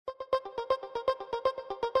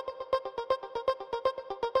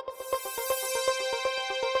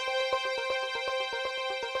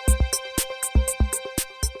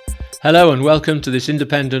Hello and welcome to this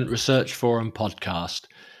Independent Research Forum podcast.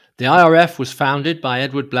 The IRF was founded by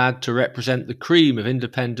Edward Bladd to represent the cream of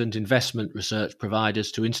independent investment research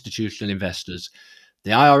providers to institutional investors. The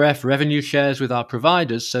IRF revenue shares with our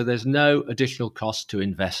providers, so there's no additional cost to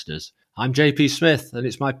investors. I'm JP Smith, and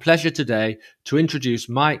it's my pleasure today to introduce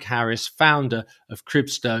Mike Harris, founder of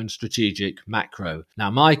Cribstone Strategic Macro.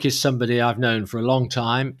 Now, Mike is somebody I've known for a long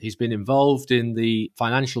time. He's been involved in the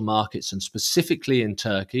financial markets and specifically in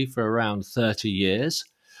Turkey for around 30 years.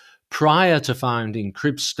 Prior to founding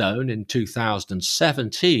Cribstone in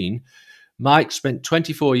 2017, Mike spent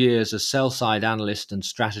 24 years as sell-side analyst and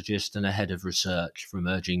strategist and a head of research for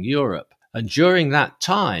emerging Europe. And during that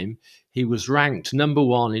time, he was ranked number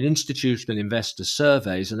one in institutional investor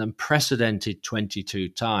surveys an unprecedented 22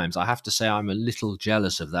 times. I have to say I'm a little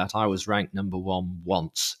jealous of that. I was ranked number one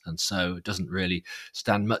once, and so it doesn't really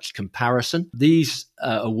stand much comparison. These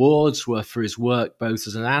awards were for his work both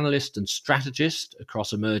as an analyst and strategist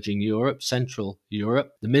across emerging Europe, Central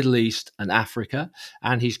Europe, the Middle East and Africa.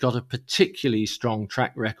 And he's got a particularly strong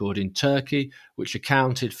track record in Turkey, which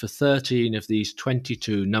accounted for 13 of these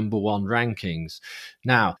 22 number one rankings.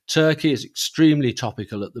 Now, Turkey is extremely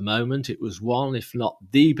topical at the moment. It was one, if not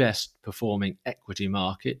the best performing equity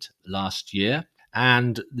market last year.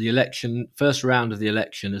 And the first round of the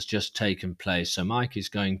election has just taken place. So Mike is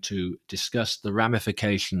going to discuss the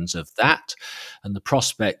ramifications of that and the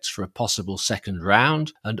prospects for a possible second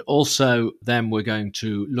round. And also then we're going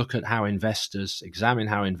to look at examine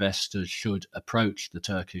how investors should approach the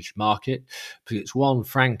Turkish market. Because it's one,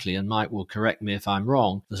 frankly, and Mike will correct me if I'm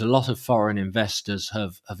wrong, there's a lot of foreign investors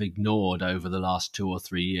have ignored over the last 2 or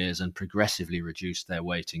 3 years and progressively reduced their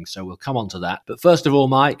weighting. So we'll come on to that. But first of all,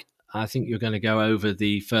 Mike, I think you're going to go over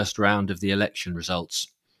the first round of the election results.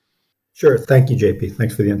 Sure. Thank you, JP.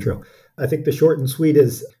 Thanks for the intro. I think the short and sweet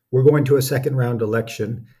is we're going to a second round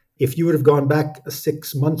election. If you would have gone back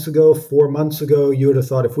 6 months ago, 4 months ago, you would have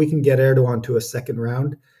thought if we can get Erdogan to a second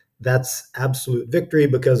round, that's absolute victory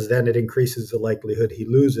because then it increases the likelihood he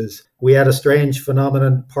loses. We had a strange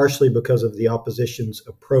phenomenon, partially because of the opposition's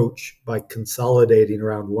approach by consolidating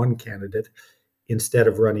around one candidate instead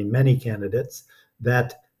of running many candidates,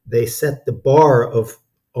 that they set the bar of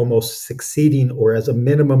almost succeeding or as a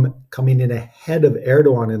minimum coming in ahead of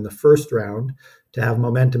Erdogan in the first round to have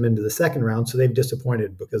momentum into the second round. So they've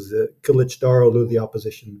disappointed because Kılıçdaroğlu, the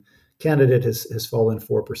opposition candidate, has fallen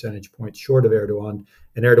 4 percentage points short of Erdogan,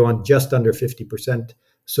 and Erdogan just under 50%.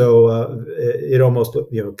 So it almost,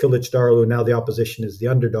 Kılıçdaroğlu, now the opposition is the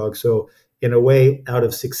underdog. So in a way, out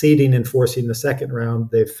of succeeding in forcing the second round,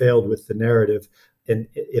 they've failed with the narrative. And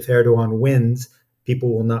if Erdogan wins,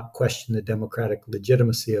 people will not question the democratic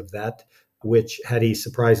legitimacy of that, which had he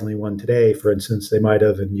surprisingly won today, for instance, they might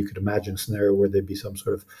have, and you could imagine a scenario where there'd be some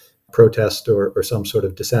sort of protest or some sort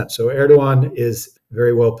of dissent. So Erdogan is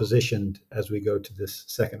very well positioned as we go to this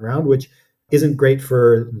second round, which isn't great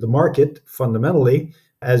for the market fundamentally.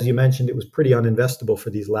 As you mentioned, it was pretty uninvestable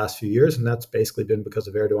for these last few years, and that's basically been because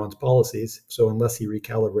of Erdogan's policies. So unless he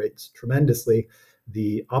recalibrates tremendously,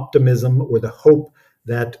 the optimism or the hope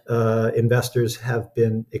that investors have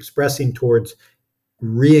been expressing towards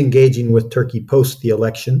re-engaging with Turkey post the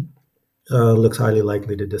election looks highly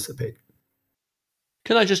likely to dissipate.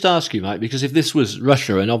 Can I just ask you, Mike, because if this was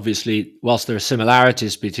Russia, and obviously whilst there are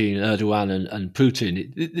similarities between Erdogan and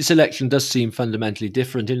Putin, this election does seem fundamentally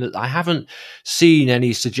different in that I haven't seen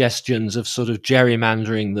any suggestions of sort of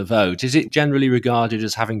gerrymandering the vote. Is it generally regarded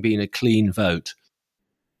as having been a clean vote?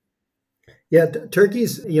 Yeah,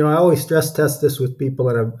 Turkey's, I always stress test this with people,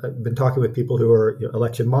 and I've been talking with people who are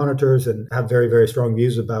election monitors and have very, very strong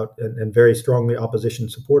views about and very strongly opposition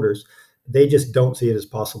supporters. They just don't see it as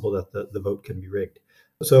possible that the vote can be rigged.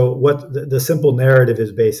 So what the simple narrative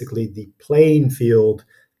is basically the playing field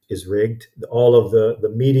is rigged. All of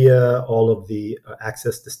the media, all of the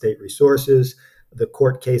access to state resources, the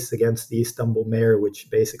court case against the Istanbul mayor, which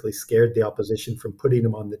basically scared the opposition from putting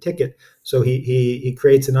him on the ticket. So he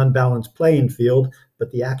creates an unbalanced playing field,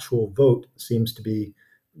 but the actual vote seems to be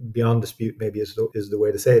beyond dispute, maybe is the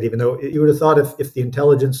way to say it, even though you would have thought if the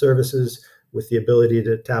intelligence services, with the ability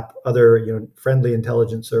to tap other friendly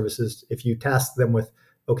intelligence services, if you task them with,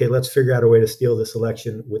 okay, let's figure out a way to steal this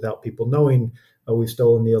election without people knowing we've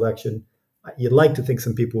stolen the election, you'd like to think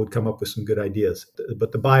some people would come up with some good ideas.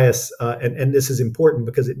 But the bias, and this is important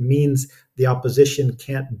because it means the opposition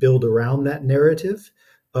can't build around that narrative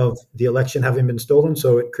of the election having been stolen.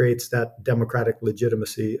 So it creates that democratic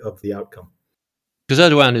legitimacy of the outcome. Because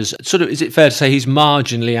Erdogan is it fair to say he's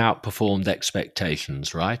marginally outperformed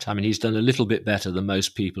expectations, right? I mean, he's done a little bit better than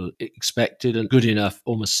most people expected and good enough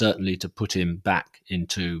almost certainly to put him back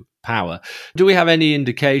into power. Do we have any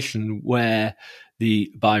indication where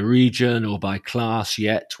by region or by class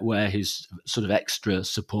yet, where his sort of extra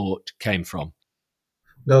support came from?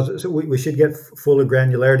 No, so we should get fuller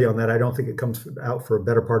granularity on that. I don't think it comes out for a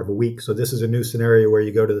better part of a week. So this is a new scenario where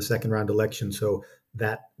you go to the second round election. So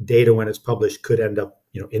that data, when it's published, could end up,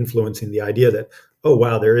 influencing the idea that, oh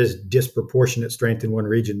wow, there is disproportionate strength in one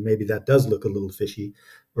region. Maybe that does look a little fishy,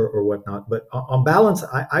 or whatnot. But on balance,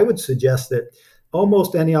 I would suggest that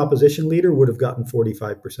almost any opposition leader would have gotten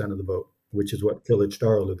 45% of the vote, which is what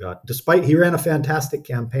Kılıçdaroğlu got. Despite he ran a fantastic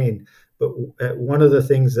campaign, but one of the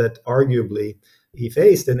things that arguably he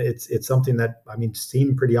faced, and it's something that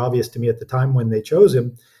seemed pretty obvious to me at the time when they chose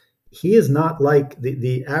him. He is not like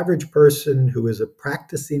the average person who is a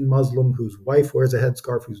practicing Muslim, whose wife wears a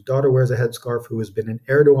headscarf, whose daughter wears a headscarf, who has been an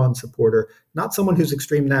Erdogan supporter, not someone who's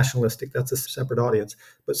extreme nationalistic, that's a separate audience,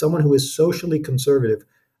 but someone who is socially conservative,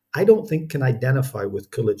 I don't think can identify with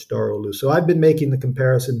Kılıçdaroğlu. So I've been making the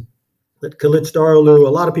comparison that Kılıçdaroğlu, a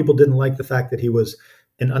lot of people didn't like the fact that he was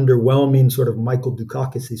an underwhelming sort of Michael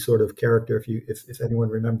Dukakis sort of character, if anyone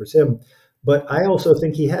remembers him. But I also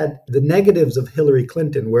think he had the negatives of Hillary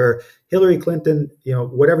Clinton, where Hillary Clinton,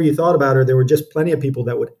 whatever you thought about her, there were just plenty of people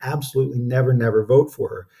that would absolutely never vote for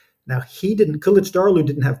her. Now, Kılıçdaroğlu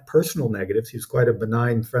didn't have personal negatives. He was quite a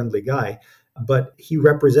benign, friendly guy. But he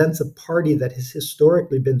represents a party that has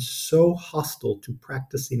historically been so hostile to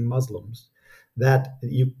practicing Muslims that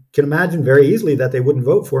you can imagine very easily that they wouldn't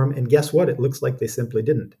vote for him. And guess what? It looks like they simply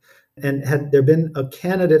didn't. And had there been a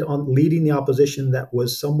candidate on leading the opposition that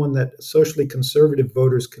was someone that socially conservative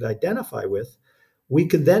voters could identify with, we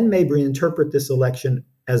could then maybe interpret this election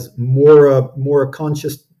as more a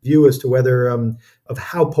conscious view as to whether of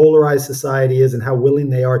how polarized society is and how willing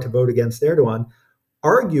they are to vote against Erdogan.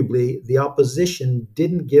 Arguably, the opposition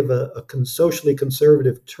didn't give a socially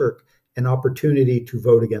conservative Turk an opportunity to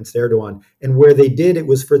vote against Erdogan. And where they did, it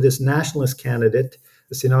was for this nationalist candidate,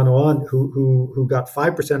 Sinan Oğan, who got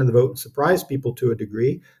 5% of the vote and surprised people to a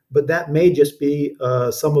degree. But that may just be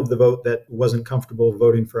some of the vote that wasn't comfortable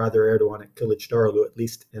voting for either Erdogan or Kılıçdaroğlu, at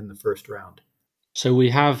least in the first round. So we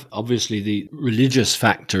have obviously the religious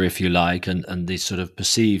factor, if you like, and the sort of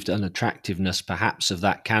perceived unattractiveness perhaps of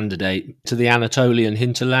that candidate to the Anatolian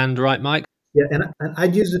hinterland, right, Mike? Yeah, and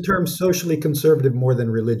I'd use the term socially conservative more than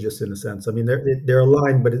religious in a sense. They're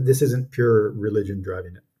aligned, but this isn't pure religion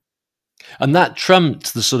driving it. And that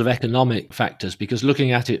trumped the sort of economic factors, because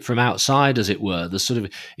looking at it from outside, as it were, the sort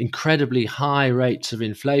of incredibly high rates of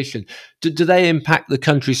inflation, do they impact the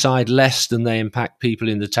countryside less than they impact people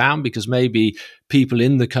in the town? Because maybe people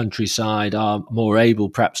in the countryside are more able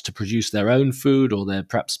perhaps to produce their own food, or they're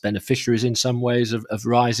perhaps beneficiaries in some ways of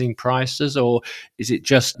rising prices, or is it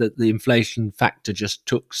just that the inflation factor just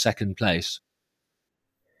took second place?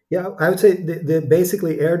 Yeah, I would say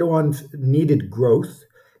basically Erdogan needed growth.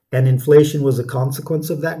 And inflation was a consequence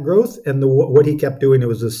of that growth. And what he kept doing, it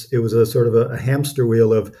was a sort of a hamster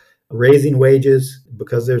wheel of raising wages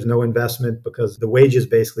because there's no investment, because the wages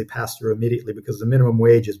basically pass through immediately, because the minimum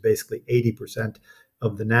wage is basically 80%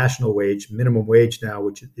 of the national wage. Minimum wage now,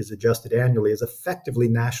 which is adjusted annually, is effectively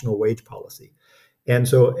national wage policy. And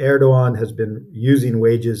so Erdogan has been using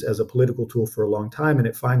wages as a political tool for a long time, and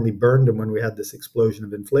it finally burned him when we had this explosion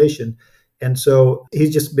of inflation. And so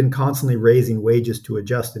he's just been constantly raising wages to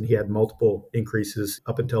adjust, and he had multiple increases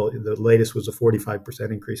up until the latest was a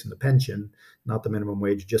 45% increase in the pension, not the minimum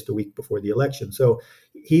wage, just a week before the election. So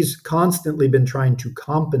he's constantly been trying to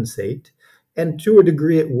compensate, and to a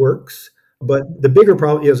degree it works. But the bigger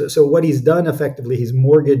problem is, so what he's done effectively, he's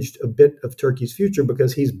mortgaged a bit of Turkey's future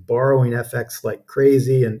because he's borrowing FX like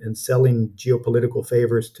crazy and selling geopolitical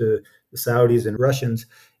favors to the Saudis and Russians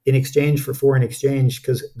in exchange for foreign exchange.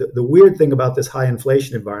 Because the weird thing about this high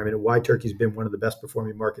inflation environment and why Turkey's been one of the best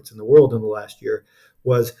performing markets in the world in the last year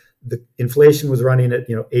was the inflation was running at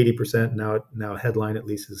 80%. Now headline at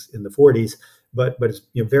least is in the 40s, but it's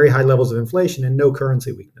very high levels of inflation and no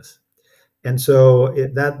currency weakness. And so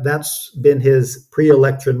that's been his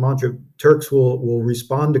pre-election mantra. Turks will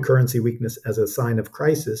respond to currency weakness as a sign of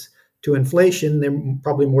crisis. To inflation, they're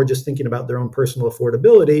probably more just thinking about their own personal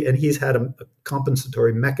affordability, and he's had a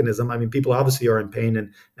compensatory mechanism. I mean, people obviously are in pain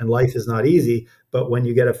and life is not easy, but when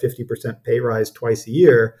you get a 50% pay rise twice a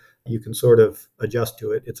year, you can sort of adjust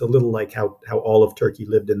to it. It's a little like how all of Turkey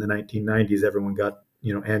lived in the 1990s. Everyone got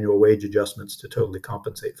annual wage adjustments to totally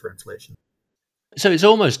compensate for inflation. So it's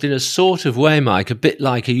almost in a sort of way, Mike, a bit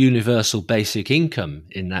like a universal basic income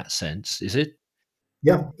in that sense, is it?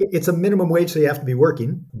 Yeah, it's a minimum wage, so you have to be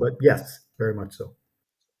working, but yes, very much so.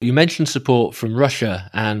 You mentioned support from Russia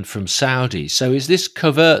and from Saudi. So is this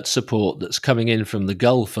covert support that's coming in from the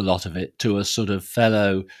Gulf, a lot of it, to a sort of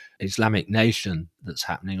fellow Islamic nation that's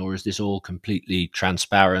happening, or is this all completely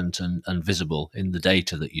transparent and visible in the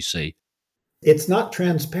data that you see? It's not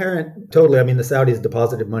transparent totally. I mean, the Saudis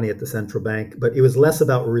deposited money at the central bank, but it was less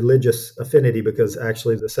about religious affinity because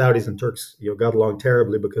actually the Saudis and Turks, got along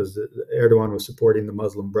terribly because Erdogan was supporting the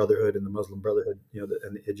Muslim Brotherhood and the Muslim Brotherhood, and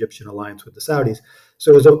the Egyptian alliance with the Saudis.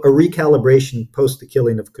 So it was a recalibration post the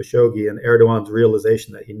killing of Khashoggi and Erdogan's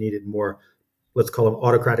realization that he needed more, let's call them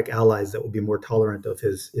autocratic allies that will be more tolerant of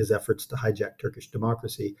his efforts to hijack Turkish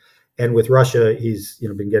democracy. And with Russia, he's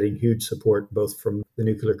been getting huge support both from the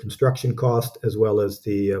nuclear construction cost as well as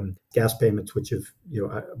the gas payments, which have,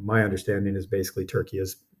 my understanding is basically Turkey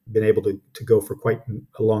has been able to go for quite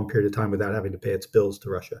a long period of time without having to pay its bills to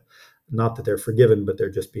Russia. Not that they're forgiven, but they're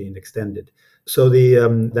just being extended. So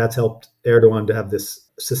that's helped Erdogan to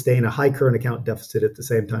sustain a high current account deficit at the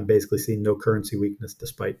same time, basically seeing no currency weakness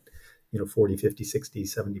despite 40, 50, 60,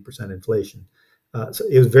 70% inflation. So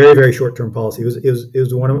it was very, very short-term policy. It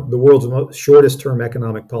was one of the world's shortest-term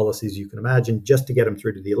economic policies you can imagine, just to get him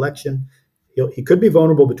through to the election. He could be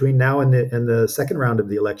vulnerable between now and the second round of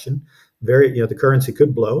the election. The currency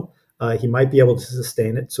could blow. He might be able to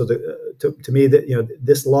sustain it. So to me, that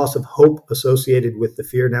this loss of hope associated with the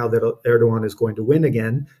fear now that Erdogan is going to win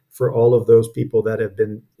again for all of those people that have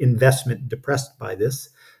been investment depressed by this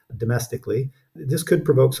domestically, this could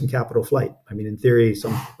provoke some capital flight. I mean, in theory,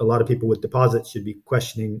 a lot of people with deposits should be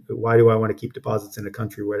questioning, why do I want to keep deposits in a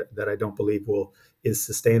country that I don't believe is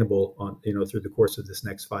sustainable through the course of this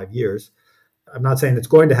next 5 years? I'm not saying it's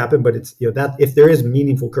going to happen, but it's that if there is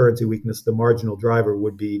meaningful currency weakness, the marginal driver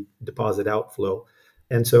would be deposit outflow.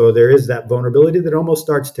 And so there is that vulnerability that almost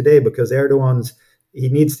starts today because he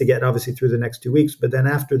needs to get obviously through the next 2 weeks, but then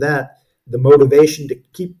after that, the motivation to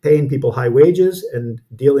keep paying people high wages and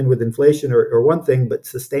dealing with inflation or one thing, but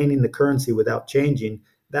sustaining the currency without changing,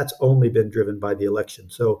 that's only been driven by the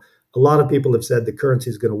election. So a lot of people have said the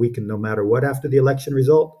currency is going to weaken no matter what after the election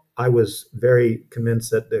result. I was very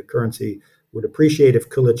convinced that the currency would appreciate if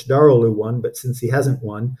Kılıçdaroğlu won, but since he hasn't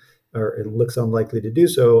won, or it looks unlikely to do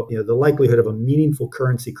so, the likelihood of a meaningful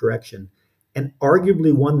currency correction, and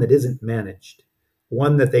arguably one that isn't managed,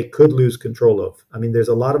 one that they could lose control of. I mean, there's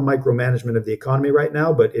a lot of micromanagement of the economy right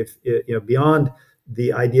now, but if beyond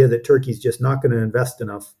the idea that Turkey's just not going to invest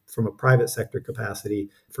enough from a private sector capacity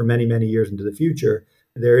for many, many years into the future,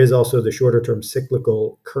 there is also the shorter term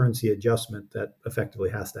cyclical currency adjustment that effectively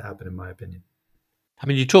has to happen, in my opinion. I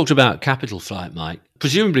mean, you talked about capital flight, Mike.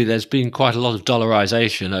 Presumably there's been quite a lot of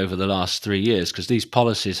dollarization over the last 3 years because these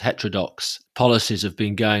policies, heterodox policies, have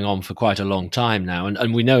been going on for quite a long time now.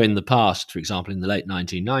 And we know in the past, for example, in the late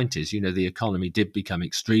 1990s, the economy did become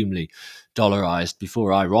extremely dollarized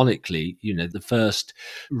before, ironically, the first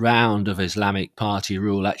round of Islamic Party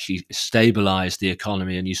rule actually stabilized the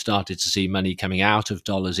economy and you started to see money coming out of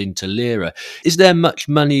dollars into lira. Is there much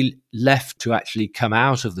money left to actually come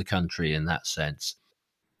out of the country in that sense?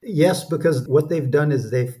 Yes, because what they've done is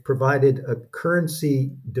they've provided a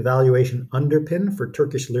currency devaluation underpin for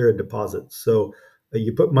Turkish lira deposits. So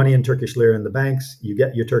you put money in Turkish lira in the banks, you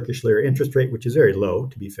get your Turkish lira interest rate, which is very low,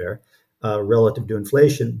 to be fair, relative to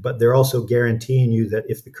inflation, but they're also guaranteeing you that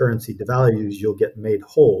if the currency devalues, you'll get made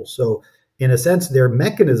whole. So in a sense, their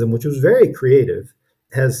mechanism, which was very creative,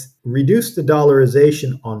 has reduced the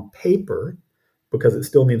dollarization on paper, because it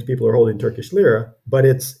still means people are holding Turkish lira, but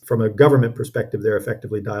it's from a government perspective, they're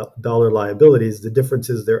effectively dollar liabilities. The difference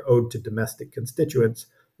is they're owed to domestic constituents,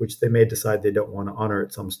 which they may decide they don't want to honor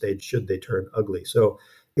at some stage should they turn ugly. So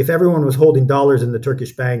if everyone was holding dollars in the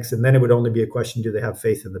Turkish banks, and then it would only be a question, do they have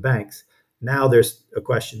faith in the banks? Now there's a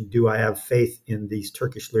question, do I have faith in these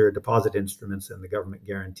Turkish lira deposit instruments and the government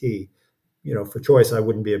guarantee? For choice, I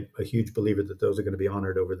wouldn't be a huge believer that those are going to be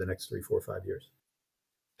honored over the next 3, 4, 5 years.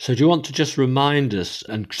 So do you want to just remind us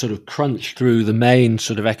and sort of crunch through the main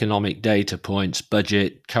sort of economic data points,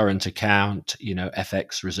 budget, current account,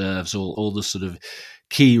 FX reserves, all the sort of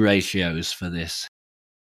key ratios for this?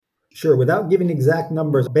 Sure. Without giving exact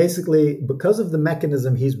numbers, basically, because of the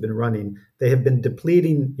mechanism he's been running, they have been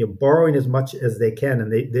depleting, borrowing as much as they can,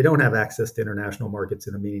 and they don't have access to international markets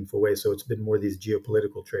in a meaningful way. So it's been more these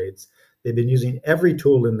geopolitical trades. They've been using every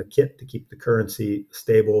tool in the kit to keep the currency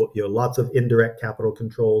stable. Lots of indirect capital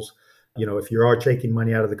controls. If you are taking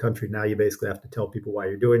money out of the country, now you basically have to tell people why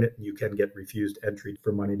you're doing it, and you can get refused entry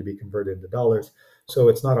for money to be converted into dollars. So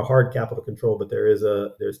it's not a hard capital control, but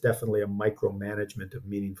there's definitely a micromanagement of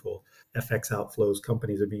meaningful FX outflows.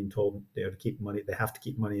 Companies are being told to keep money. They have to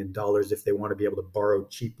keep money in dollars if they want to be able to borrow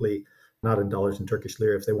cheaply not in dollars and Turkish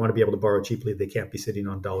lira. If they want to be able to borrow cheaply, they can't be sitting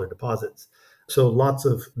on dollar deposits. So lots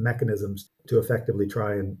of mechanisms to effectively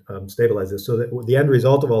try and stabilize this. So that the end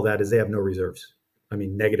result of all that is they have no reserves. I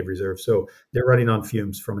mean, negative reserves. So they're running on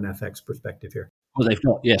fumes from an FX perspective here. Well, they've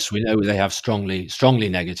got, yes, we know they have strongly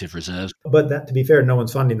negative reserves. But that, to be fair, no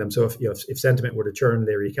one's funding them. So if sentiment were to turn,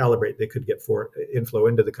 they recalibrate, they could get inflow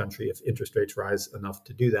into the country if interest rates rise enough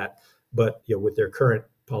to do that. But with their current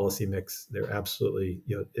policy mix, they're absolutely,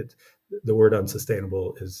 the word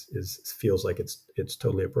unsustainable feels like it's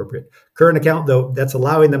totally appropriate. Current account, though, that's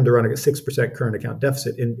allowing them to run a 6% current account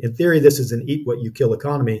deficit. In theory, this is an eat what you kill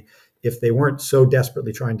economy. If they weren't so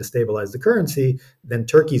desperately trying to stabilize the currency, then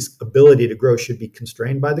Turkey's ability to grow should be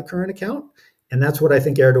constrained by the current account. And that's what I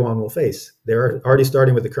think Erdogan will face. They're already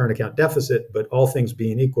starting with the current account deficit, but all things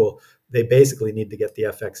being equal, they basically need to get the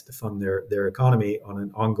FX to fund their economy on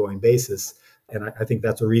an ongoing basis. And I think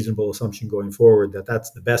that's a reasonable assumption going forward, that that's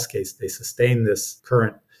the best case. They sustain this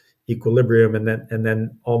current equilibrium, and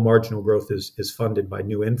then all marginal growth is funded by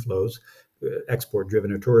new inflows,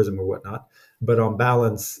 export-driven or tourism or whatnot. But on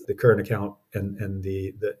balance, the current account and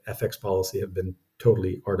the FX policy have been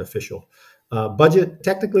totally artificial. Budget,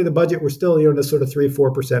 technically the budget, we're still in the sort of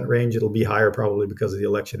 3-4% range. It'll be higher probably because of the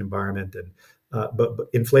election environment, and but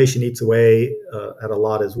inflation eats away at a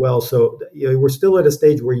lot as well. So we're still at a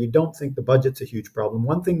stage where you don't think the budget's a huge problem.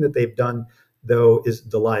 One thing that they've done, though, is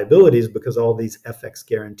the liabilities, because all these FX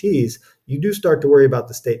guarantees, you do start to worry about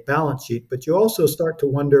the state balance sheet, but you also start to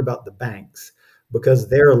wonder about the banks, because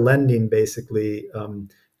they're lending basically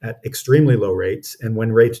at extremely low rates. And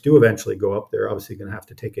when rates do eventually go up, they're obviously going to have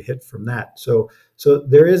to take a hit from that. So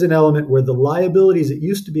there is an element where the liabilities, it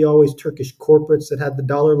used to be always Turkish corporates that had the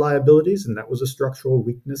dollar liabilities, and that was a structural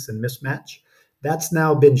weakness and mismatch. That's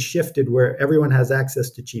now been shifted where everyone has access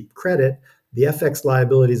to cheap credit. The FX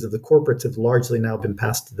liabilities of the corporates have largely now been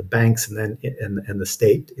passed to the banks and then and the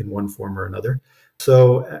state in one form or another.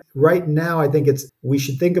 So right now, I think we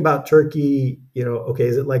should think about Turkey, okay,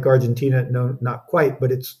 is it like Argentina? No, not quite,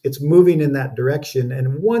 but it's moving in that direction. And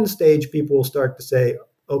in one stage, people will start to say,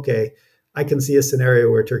 okay, I can see a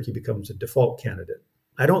scenario where Turkey becomes a default candidate.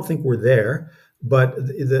 I don't think we're there, but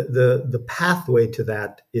the pathway to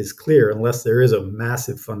that is clear unless there is a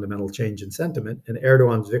massive fundamental change in sentiment. And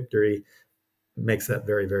Erdogan's victory makes that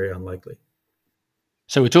very, very unlikely.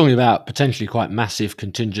 So we're talking about potentially quite massive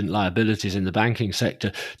contingent liabilities in the banking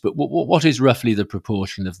sector, but what is roughly the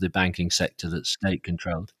proportion of the banking sector that's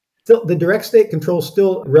state-controlled? Still, the direct state control is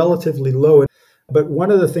still relatively low. But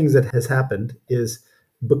one of the things that has happened is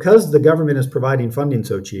because the government is providing funding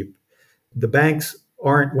so cheap, the banks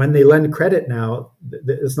aren't, when they lend credit now,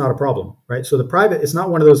 it's not a problem, right? So it's not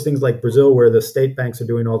one of those things like Brazil where the state banks are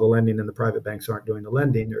doing all the lending and the private banks aren't doing the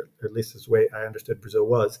lending, or at least that's the way I understood Brazil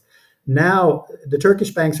was. Now, the Turkish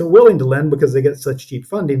banks are willing to lend because they get such cheap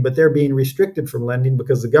funding, but they're being restricted from lending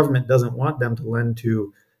because the government doesn't want them to lend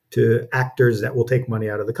to actors that will take money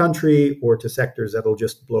out of the country or to sectors that will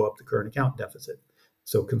just blow up the current account deficit.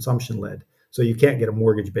 So consumption-led. So you can't get a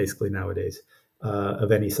mortgage basically nowadays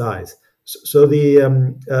of any size. So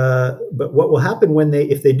but what will happen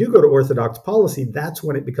if they do go to orthodox policy, that's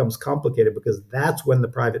when it becomes complicated, because that's when the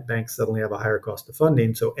private banks suddenly have a higher cost of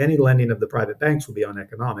funding. So any lending of the private banks will be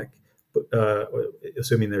uneconomic,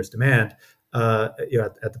 assuming there's demand. At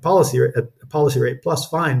the policy rate plus,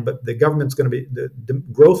 fine, but the government's going to be the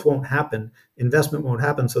growth won't happen, investment won't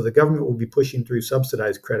happen, so the government will be pushing through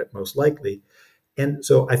subsidized credit most likely. And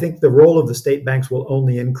so I think the role of the state banks will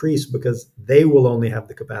only increase because they will only have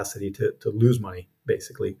the capacity to lose money,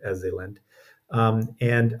 basically, as they lend.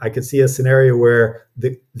 And I could see a scenario where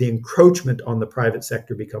the encroachment on the private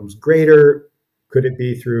sector becomes greater. Could it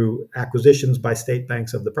be through acquisitions by state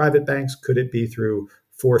banks of the private banks? Could it be through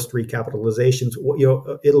forced recapitalizations?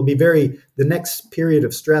 It'll be the next period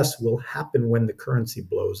of stress will happen when the currency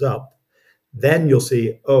blows up. Then you'll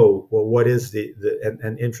see, what is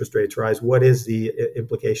and interest rates rise? What is the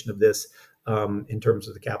implication of this in terms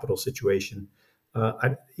of the capital situation?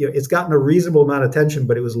 It's gotten a reasonable amount of attention,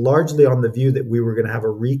 but it was largely on the view that we were going to have a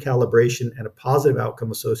recalibration and a positive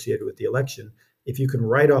outcome associated with the election. If you can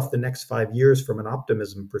write off the next 5 years from an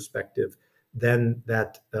optimism perspective, then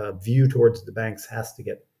that view towards the banks has to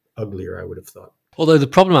get uglier, I would have thought. Although the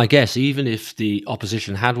problem, I guess, even if the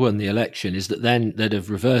opposition had won the election, is that then they'd have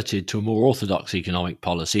reverted to a more orthodox economic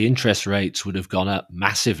policy. Interest rates would have gone up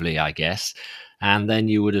massively, I guess. And then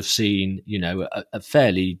you would have seen, a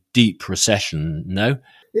fairly deep recession, no?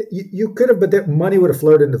 You could have, but money would have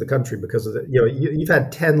flowed into the country because of you've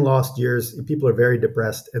had 10 lost years. People are very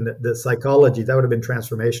depressed, and the psychology, that would have been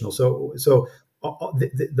transformational. So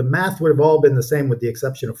the math would have all been the same with the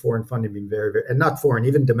exception of foreign funding being very, very, and not foreign,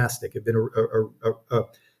 even domestic. It'd been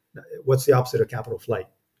what's the opposite of capital flight?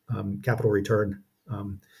 Capital return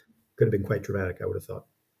could have been quite dramatic, I would have thought.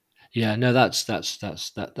 Yeah, no, that's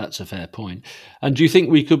a fair point. And do you think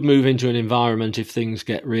we could move into an environment if things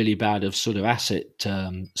get really bad of sort of asset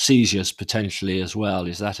seizures potentially as well?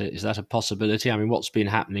 Is that a possibility? I mean, what's been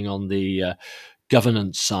happening on the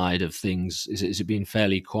governance side of things? Is it been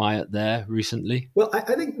fairly quiet there recently? Well,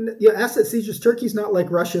 I think asset seizures. Turkey's not like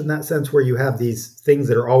Russia in that sense, where you have these things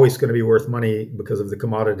that are always going to be worth money because of the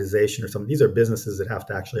commoditization or something. These are businesses that have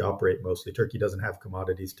to actually operate mostly. Turkey doesn't have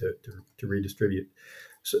commodities to redistribute.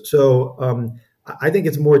 So I think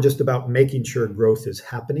it's more just about making sure growth is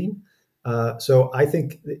happening. So I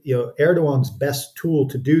think Erdogan's best tool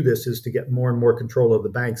to do this is to get more and more control of the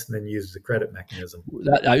banks and then use the credit mechanism.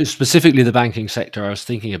 Specifically the banking sector I was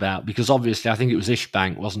thinking about, because obviously I think it was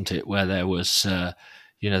Ishbank, wasn't it, where there was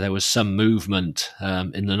there was some movement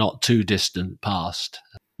in the not too distant past.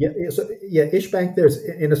 Ishbank. There's,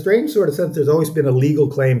 in a strange sort of sense, there's always been a legal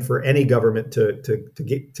claim for any government to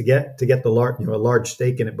get the a large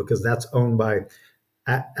stake in it, because that's owned by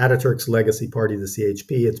Ataturk's legacy party, the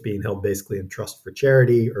CHP. It's being held basically in trust for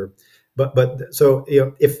charity, so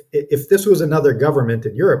if this was another government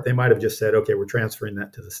in Europe, they might have just said, okay, we're transferring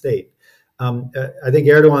that to the state. I think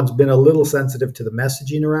Erdogan's been a little sensitive to the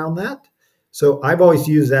messaging around that. So I've always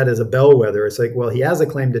used that as a bellwether. It's like, well, he has a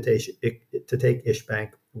claim to take Ishbank.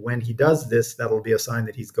 When he does this, that'll be a sign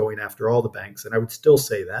that he's going after all the banks. And I would still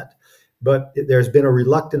say that. But there's been a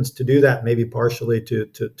reluctance to do that, maybe partially to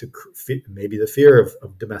maybe the fear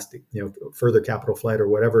of domestic, further capital flight or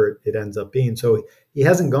whatever it ends up being. So he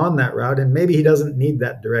hasn't gone that route, and maybe he doesn't need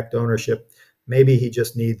that direct ownership. Maybe he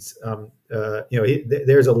just needs,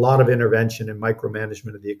 there's a lot of intervention and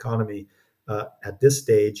micromanagement of the economy at this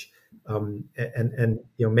stage. And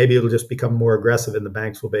maybe it'll just become more aggressive, and the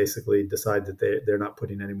banks will basically decide that they're not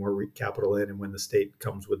putting any more capital in, and when the state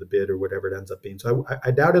comes with a bid or whatever it ends up being. So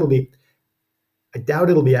I doubt it'll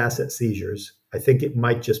be asset seizures. I think it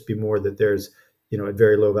might just be more that there's at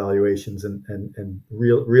very low valuations and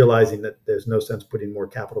realizing that there's no sense putting more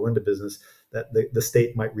capital into business, that the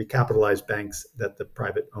state might recapitalize banks that the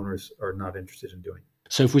private owners are not interested in doing.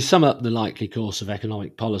 So if we sum up the likely course of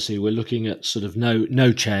economic policy, we're looking at sort of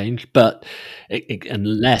no change, but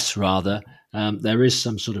unless there is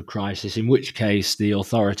some sort of crisis, in which case the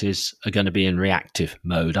authorities are going to be in reactive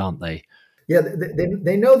mode, aren't they? Yeah,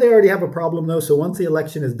 they know they already have a problem, though. So once the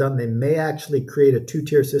election is done, they may actually create a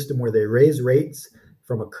two-tier system where they raise rates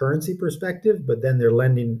from a currency perspective, but then they're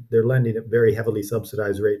lending at very heavily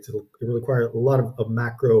subsidized rates. It'll require a lot of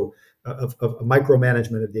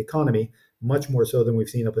micromanagement of the economy, much more so than we've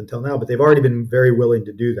seen up until now. But they've already been very willing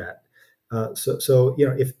to do that. So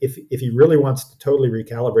if he really wants to totally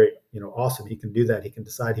recalibrate, awesome, he can do that. He can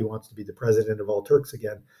decide he wants to be the president of all Turks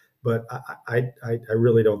again. But I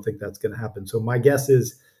really don't think that's going to happen. So my guess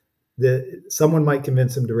is that someone might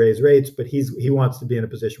convince him to raise rates, but he wants to be in a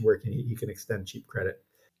position where he can extend cheap credit.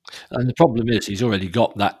 And the problem is he's already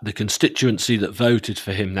got the constituency that voted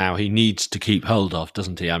for him now he needs to keep hold of,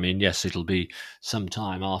 doesn't he? I mean, yes, it'll be some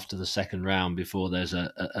time after the second round before there's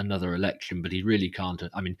another election, but he really can't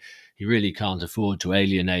afford to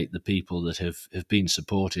alienate the people that have been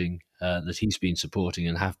supporting, that he's been supporting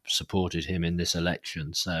and have supported him in this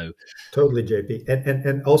election. So totally, JP.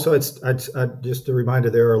 And also it's just a reminder,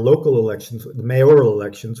 there are local elections, the mayoral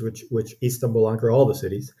elections, which Istanbul, Ankara, all the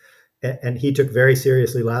cities. And he took very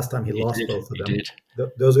seriously last time he lost both of them.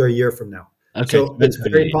 Those are a year from now. Okay, so it's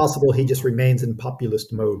very possible he just remains in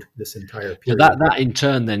populist mode this entire period. So that in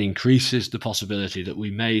turn then increases the possibility that we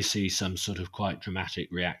may see some sort of quite dramatic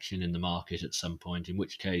reaction in the market at some point, in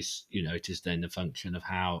which case, it is then a function of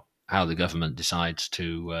how the government decides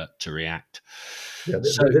to react. Yeah, he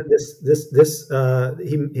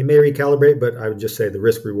may recalibrate, but I would just say the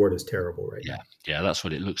risk reward is terrible right now. Yeah, that's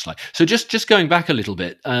what it looks like. So just going back a little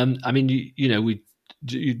bit, I mean,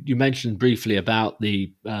 you mentioned briefly about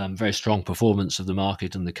the very strong performance of the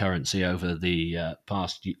market and the currency over the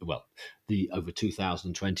past, over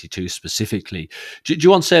 2022 specifically. Do you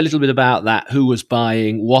want to say a little bit about that? Who was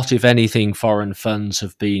buying? What, if anything, foreign funds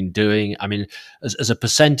have been doing? I mean, as a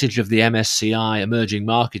percentage of the MSCI Emerging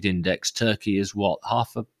Market Index, Turkey is what,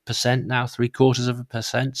 0.5% now,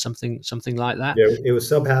 0.75%, something like that? Yeah, it was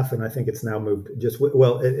sub half, and I think it's now moved. It's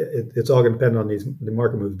all going to depend on the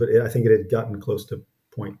market moves, but I think it had gotten close to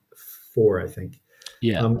 0.4, I think.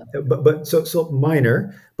 Yeah, but so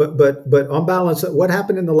minor, but on balance, what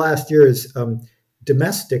happened in the last year is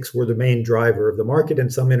domestics were the main driver of the market,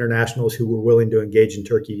 and some internationals who were willing to engage in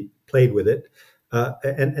Turkey played with it.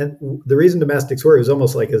 And the reason domestics were, it was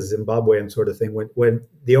almost like a Zimbabwean sort of thing, when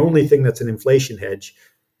the only thing that's an inflation hedge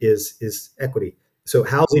is equity. So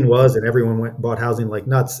housing was, and everyone bought housing like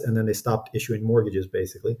nuts, and then they stopped issuing mortgages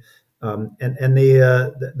basically. And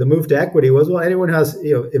the move to equity was, well, anyone has,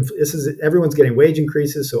 if this is, everyone's getting wage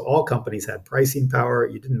increases, so all companies had pricing power.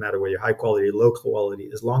 You didn't matter whether you're high quality or low quality,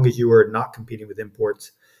 as long as you were not competing with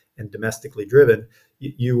imports and domestically driven,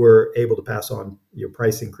 you were able to pass on your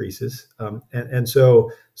price increases. And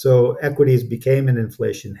so equities became an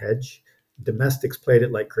inflation hedge. Domestics played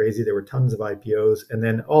it like crazy. There were tons of IPOs, and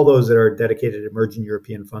then all those that are dedicated emerging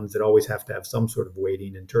European funds that always have to have some sort of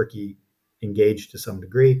weighting, and Turkey engaged to some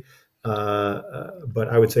degree. But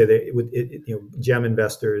I would say that gem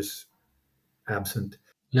investors absent.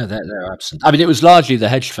 No, they're absent. I mean, it was largely the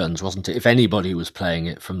hedge funds, wasn't it? If anybody was playing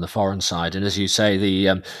it from the foreign side, and as you say,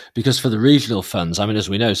 because for the regional funds, I mean, as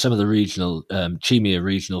we know, some of the regional CHIMIA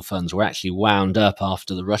regional funds were actually wound up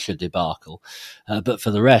after the Russia debacle. But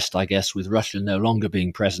for the rest, I guess, with Russia no longer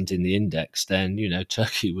being present in the index, then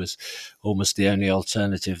Turkey was almost the only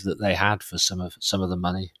alternative that they had for some of the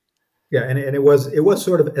money. Yeah, and it was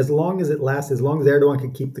sort of, as long as it lasts, as long as Erdogan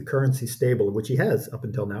can keep the currency stable, which he has up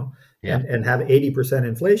until now, yeah, and have 80%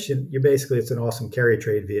 inflation, it's an awesome carry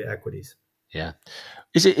trade via equities. Yeah.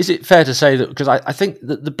 Is it fair to say that, because I think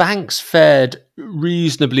that the banks fared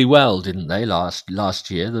reasonably well, didn't they,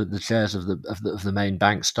 last year, the shares of the main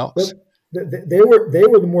bank stocks? Well, they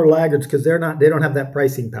were the more laggards because they don't have that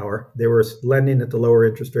pricing power. They were lending at the lower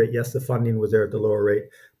interest rate. Yes, the funding was there at the lower rate,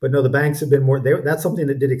 but no, the banks have been more. That's something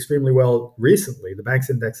that did extremely well recently. The banks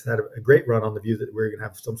index had a great run on the view that we're going to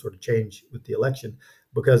have some sort of change with the election,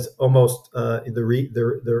 because almost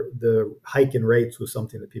the hike in rates was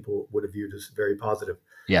something that people would have viewed as very positive.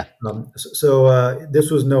 Yeah. So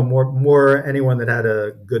this was no more anyone that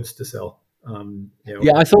had goods to sell.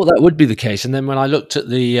 Yeah, I thought that would be the case, and then when I looked at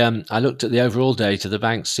the overall data, the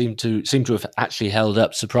banks seem to have actually held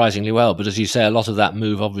up surprisingly well. But as you say, a lot of that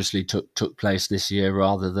move obviously took place this year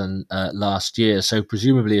rather than last year. So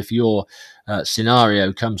presumably, if your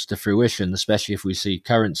scenario comes to fruition, especially if we see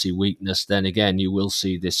currency weakness, then again you will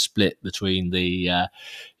see this split between the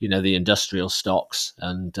industrial stocks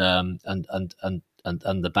and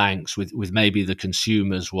the banks, with maybe the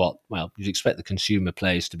consumers. You'd expect the consumer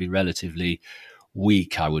plays to be relatively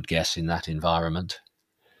weak, I would guess, in that environment.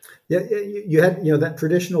 Yeah, you had that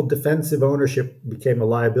traditional defensive ownership became a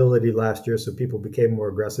liability last year, so people became more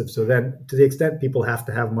aggressive. So then, to the extent people have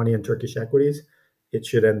to have money in Turkish equities, it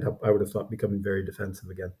should end up, I would have thought, becoming very defensive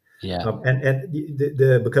again. Yeah,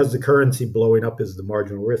 because the currency blowing up is the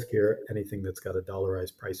marginal risk here. Anything that's got a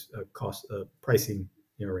dollarized pricing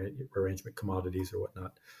arrangement, commodities or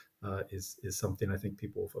whatnot, is something I think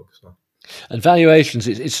people will focus on. And valuations,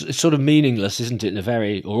 it's sort of meaningless, isn't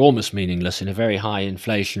it? Almost meaningless in a very high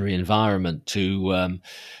inflationary environment to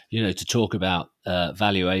talk about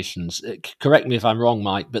valuations. Correct me if I'm wrong,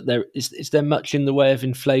 Mike, but is there much in the way of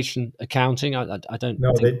inflation accounting? I don't.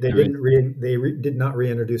 No, they did not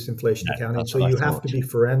reintroduce inflation accounting. So you have to be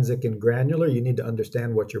forensic and granular. You need to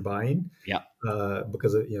understand what you're buying. Yeah.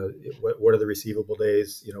 Because of, what are the receivable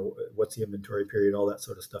days? What's the inventory period? All that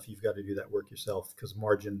sort of stuff. You've got to do that work yourself, because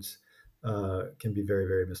margins can be very,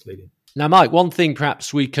 very misleading. Now, Mike, one thing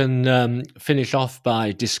perhaps we can finish off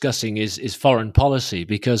by discussing is foreign policy,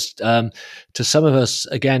 because to some of us,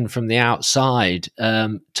 again, from the outside,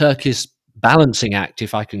 Turkey's balancing act,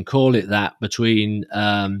 if I can call it that, between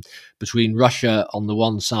Russia on the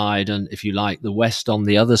one side and, if you like, the West on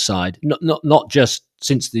the other side, not just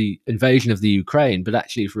since the invasion of the Ukraine, but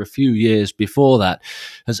actually for a few years before that,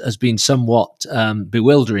 has been somewhat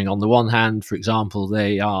bewildering. On the one hand, for example,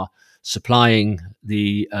 they are supplying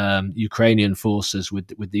the Ukrainian forces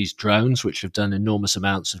with these drones, which have done enormous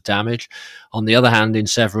amounts of damage. On the other hand, in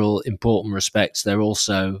several important respects, they're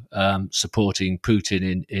also supporting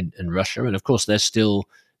Putin in Russia. And of course, they're still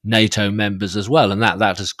NATO members as well. And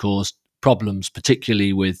that has caused problems,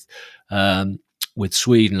 particularly with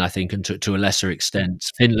Sweden, I think, and to a lesser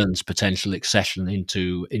extent, Finland's potential accession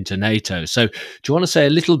into NATO. So do you want to say a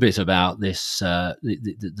little bit about this, the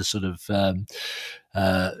sort of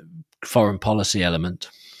foreign policy element?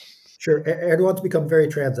 Sure. Erdogan's become very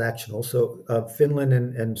transactional. So Finland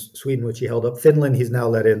and Sweden, which he held up, Finland he's now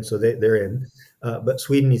let in, so they're in. But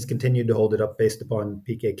Sweden, he's continued to hold it up based upon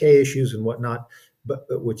PKK issues and whatnot, but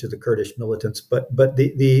which are the Kurdish militants, but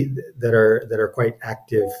that are quite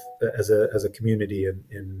active as a community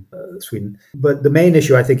in Sweden. But the main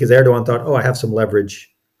issue, I think, is Erdogan thought, I have some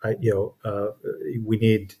leverage.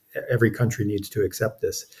 Every country needs to accept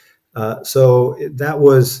this. So that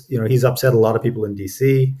was, he's upset a lot of people in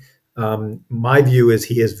DC. My view is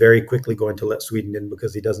he is very quickly going to let Sweden in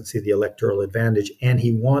because he doesn't see the electoral advantage, and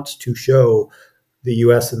he wants to show the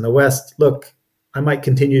U.S. and the West, look, I might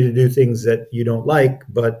continue to do things that you don't like,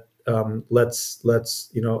 but let's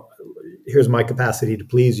here's my capacity to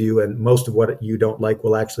please you, and most of what you don't like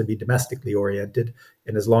will actually be domestically oriented.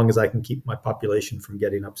 And as long as I can keep my population from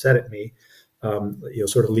getting upset at me,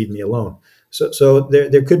 sort of leave me alone. So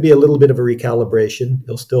there could be a little bit of a recalibration.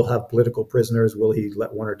 He'll still have political prisoners. Will he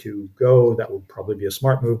let one or two go? That will probably be a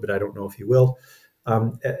smart move, but I don't know if he will.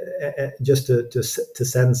 Just to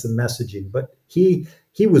send some messaging. But he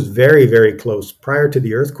was very, very close prior to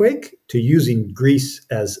the earthquake to using Greece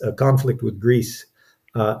as a conflict with Greece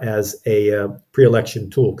as a pre-election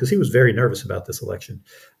tool, because he was very nervous about this election,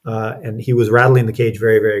 and he was rattling the cage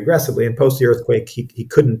very, very aggressively. And post the earthquake, he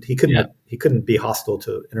couldn't be hostile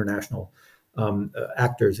to international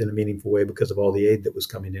actors in a meaningful way because of all the aid that was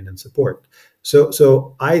coming in support.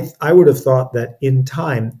 So I would have thought that in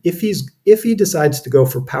time, if he decides to go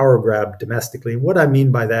for power grab domestically, and what I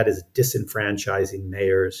mean by that is disenfranchising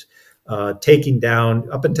mayors, taking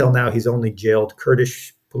down, up until now, he's only jailed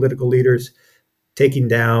Kurdish political leaders, taking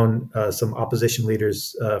down some opposition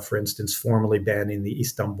leaders, for instance, formally banning the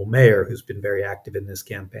Istanbul mayor, who's been very active in this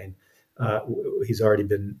campaign. He's already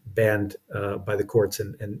been banned by the courts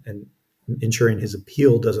and ensuring his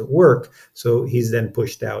appeal doesn't work. So he's then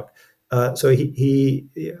pushed out. I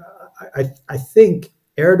think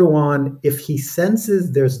Erdogan, if he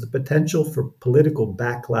senses there's the potential for political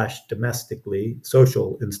backlash domestically,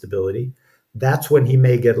 social instability, that's when he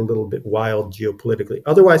may get a little bit wild geopolitically.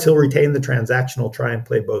 Otherwise, he'll retain the transactional, try and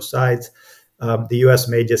play both sides. The U.S.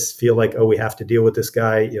 may just feel like, we have to deal with this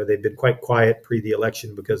guy. They've been quite quiet pre the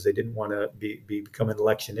election because they didn't want to become an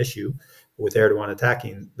election issue with Erdogan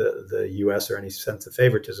attacking the U.S. or any sense of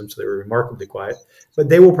favoritism. So they were remarkably quiet. But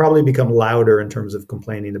they will probably become louder in terms of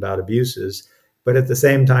complaining about abuses. But at the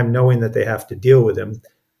same time, knowing that they have to deal with him,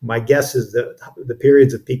 my guess is that the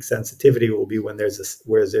periods of peak sensitivity will be when there are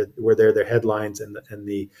the headlines and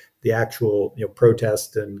the actual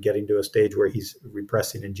protest and getting to a stage where he's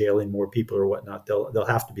repressing and jailing more people or whatnot. There'll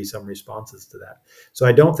have to be some responses to that. So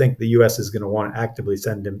I don't think the U.S. is going to want to actively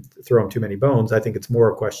throw him too many bones. I think it's more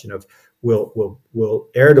a question of will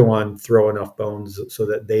Erdogan throw enough bones so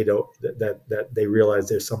that they realize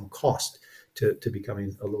there's some cost to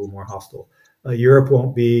becoming a little more hostile. Europe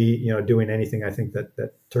won't be, doing anything. I think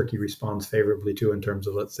that Turkey responds favorably to in terms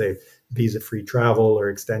of, let's say, visa-free travel or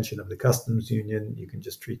extension of the customs union. You can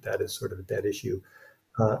just treat that as sort of a dead issue.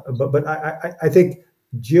 But I think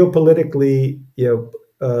geopolitically,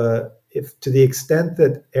 if to the extent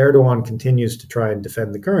that Erdogan continues to try and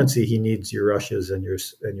defend the currency, he needs your Russias and your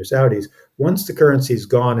Saudis. Once the currency's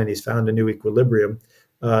gone and he's found a new equilibrium,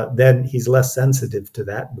 then he's less sensitive to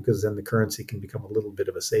that because then the currency can become a little bit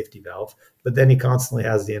of a safety valve. But then he constantly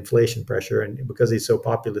has the inflation pressure, and because he's so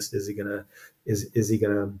populist, is he gonna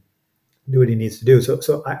do what he needs to do?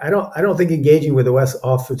 So I don't think engaging with the West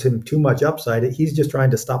offers him too much upside. He's just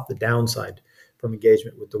trying to stop the downside from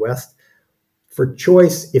engagement with the West. For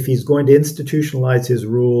choice, if he's going to institutionalize his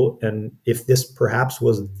rule, and if this perhaps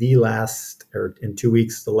was the last, or in 2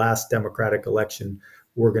 weeks, the last democratic election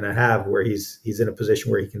we're going to have, where he's in a position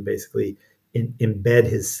where he can basically embed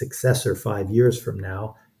his successor 5 years from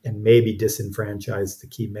now and maybe disenfranchise the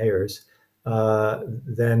key mayors,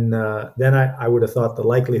 then I would have thought the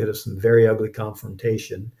likelihood of some very ugly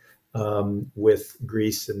confrontation with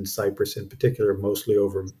Greece and Cyprus in particular, mostly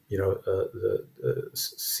over the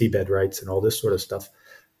seabed rights and all this sort of stuff.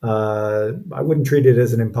 I wouldn't treat it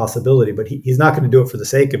as an impossibility, but he's not going to do it for the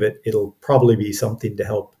sake of it. It'll probably be something to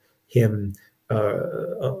help him.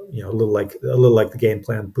 A little like the game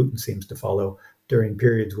plan Putin seems to follow during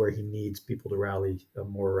periods where he needs people to rally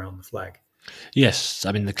more around the flag. Yes,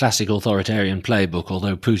 I mean the classic authoritarian playbook,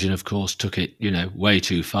 although Putin, of course, took it, way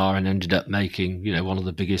too far and ended up making, one of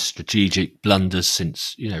the biggest strategic blunders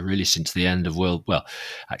since the end of world. Well,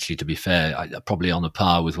 actually, to be fair, probably on a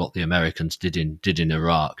par with what the Americans did in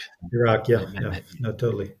Iraq. Iraq, yeah, no,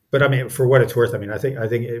 totally. But I mean, for what it's worth, I mean, I think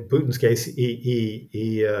in Putin's case,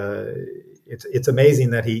 it's amazing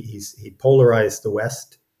that he polarized the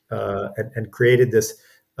West and created this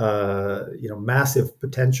massive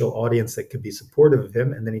potential audience that could be supportive of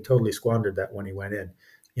him, and then he totally squandered that when he went in.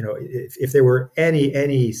 If there were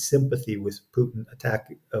any sympathy with Putin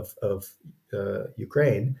attack of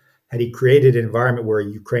Ukraine, had he created an environment where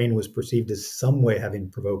Ukraine was perceived as some way having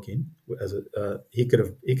provoking, he could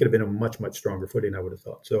have been a much stronger footing, I would have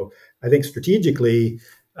thought. So I think strategically,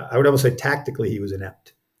 I would almost say tactically, he was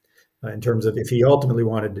inept. In terms of if he ultimately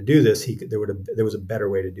wanted to do this, there was a better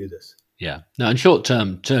way to do this. Yeah. No, in short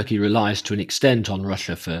term, Turkey relies to an extent on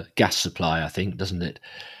Russia for gas supply, I think, doesn't it?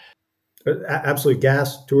 Absolutely,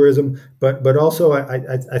 gas, tourism, but also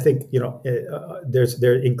I think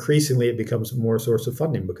there increasingly it becomes more source of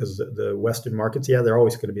funding because the Western markets, they're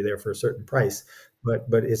always going to be there for a certain price, but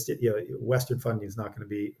it's Western funding is not going to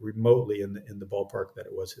be remotely in the ballpark that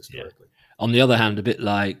it was historically. Yeah. On the other hand, a bit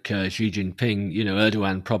like Xi Jinping,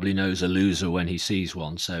 Erdogan probably knows a loser when he sees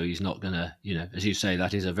one. So he's not going to, as you say,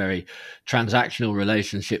 that is a very transactional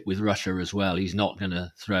relationship with Russia as well. He's not going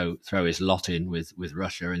to throw his lot in with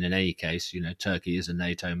Russia. And in any case, Turkey is a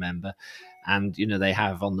NATO member. And, they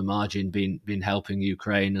have on the margin been helping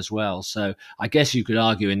Ukraine as well. So I guess you could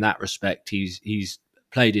argue in that respect, he's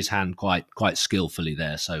played his hand quite skillfully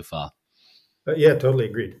there so far. Yeah, totally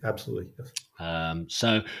agreed. Absolutely. Yes.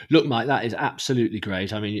 So look, Mike, that is absolutely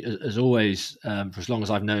great. I mean, as always, for as long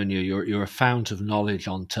as I've known you, you're a fount of knowledge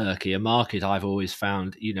on Turkey, a market I've always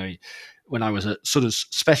found, when I was a sort of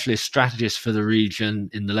specialist strategist for the region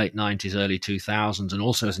in the late 90s, early 2000s, and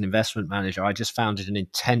also as an investment manager, I just found it an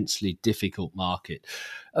intensely difficult market.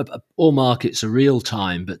 All markets are real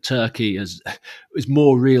time, but Turkey is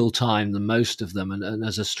more real time than most of them. And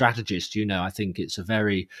as a strategist, I think it's a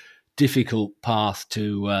very difficult path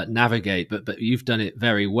to navigate, but you've done it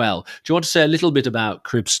very well. Do you want to say a little bit about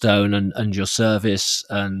Cribstone and your service?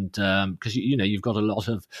 And because you've got a lot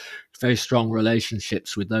of very strong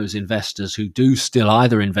relationships with those investors who do still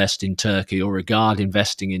either invest in Turkey or regard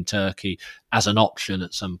investing in Turkey as an option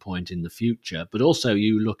at some point in the future. But also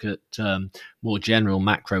you look at more general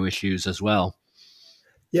macro issues as well.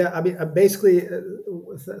 Yeah, I mean, basically,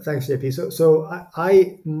 thanks, JP. So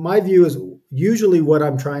my view is usually what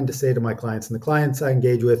I'm trying to say to my clients, and the clients I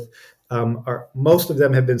engage with, are most of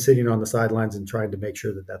them have been sitting on the sidelines and trying to make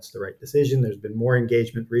sure that that's the right decision. There's been more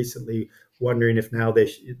engagement recently, wondering if now they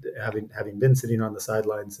should, having been sitting on the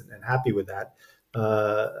sidelines and happy with that,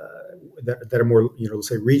 that are more, let's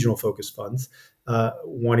say regional focused funds,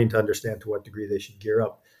 wanting to understand to what degree they should gear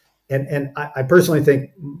up. And I personally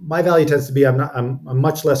think my value tends to be I'm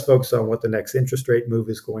much less focused on what the next interest rate move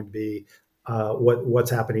is going to be,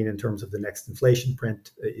 what's happening in terms of the next inflation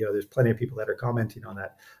print. There's plenty of people that are commenting on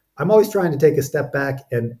that. I'm always trying to take a step back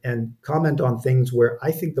and comment on things where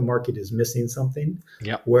I think the market is missing something.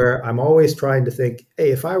 Yep. Where I'm always trying to think,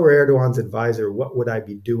 hey, if I were Erdogan's advisor, what would I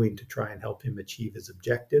be doing to try and help him achieve his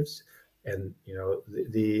objectives? And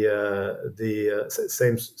the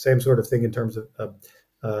same sort of thing in terms of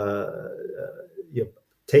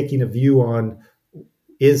taking a view on,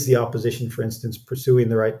 is the opposition, for instance, pursuing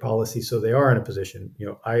the right policy so they are in a position.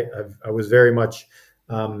 I was very much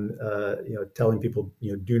telling people,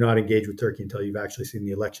 do not engage with Turkey until you've actually seen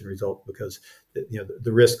the election result, because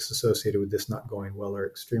the risks associated with this not going well are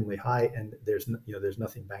extremely high, and there's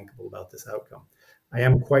nothing bankable about this outcome. I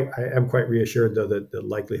am quite reassured, though, that the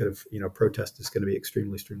likelihood of protest is going to be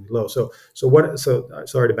extremely low. So sorry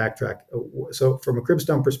to backtrack. So from a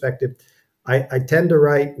Cribstone perspective, I tend to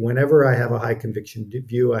write whenever I have a high conviction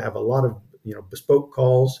view. I have a lot of bespoke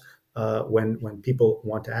calls when people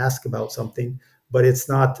want to ask about something, but it's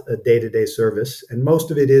not a day-to-day service. And most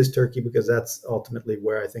of it is Turkey, because that's ultimately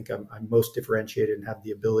where I think I'm most differentiated and have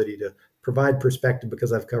the ability to provide perspective,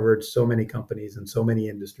 because I've covered so many companies and so many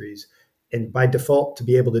industries. And by default, to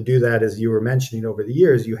be able to do that, as you were mentioning, over the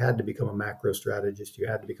years, you had to become a macro strategist, you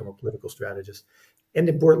had to become a political strategist, and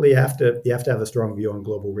importantly, you have to have a strong view on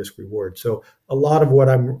global risk reward. So a lot of what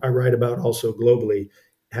I write about also globally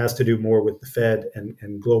has to do more with the Fed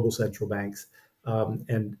and global central banks,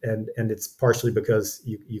 and it's partially because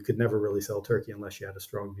you could never really sell Turkey unless you had a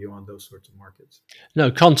strong view on those sorts of markets. No,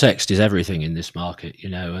 context is everything in this market,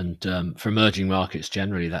 and for emerging markets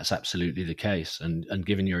generally, that's absolutely the case. And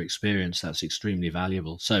given your experience, that's extremely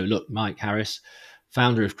valuable. So look, Mike Harris,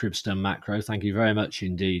 founder of Cribstone Macro, thank you very much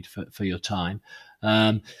indeed for your time.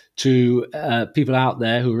 To people out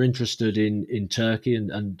there who are interested in Turkey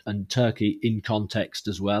and Turkey in context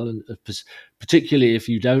as well, and particularly if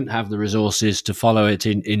you don't have the resources to follow it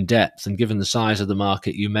in depth, and given the size of the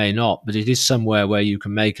market, you may not, but it is somewhere where you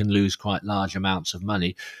can make and lose quite large amounts of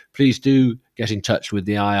money. Please do get in touch with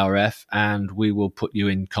the IRF, and we will put you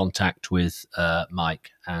in contact with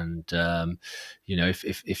Mike. And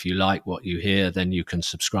if you like what you hear, then you can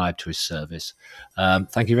subscribe to his service.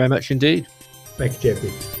 Thank you very much indeed. Thank you,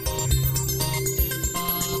 JP.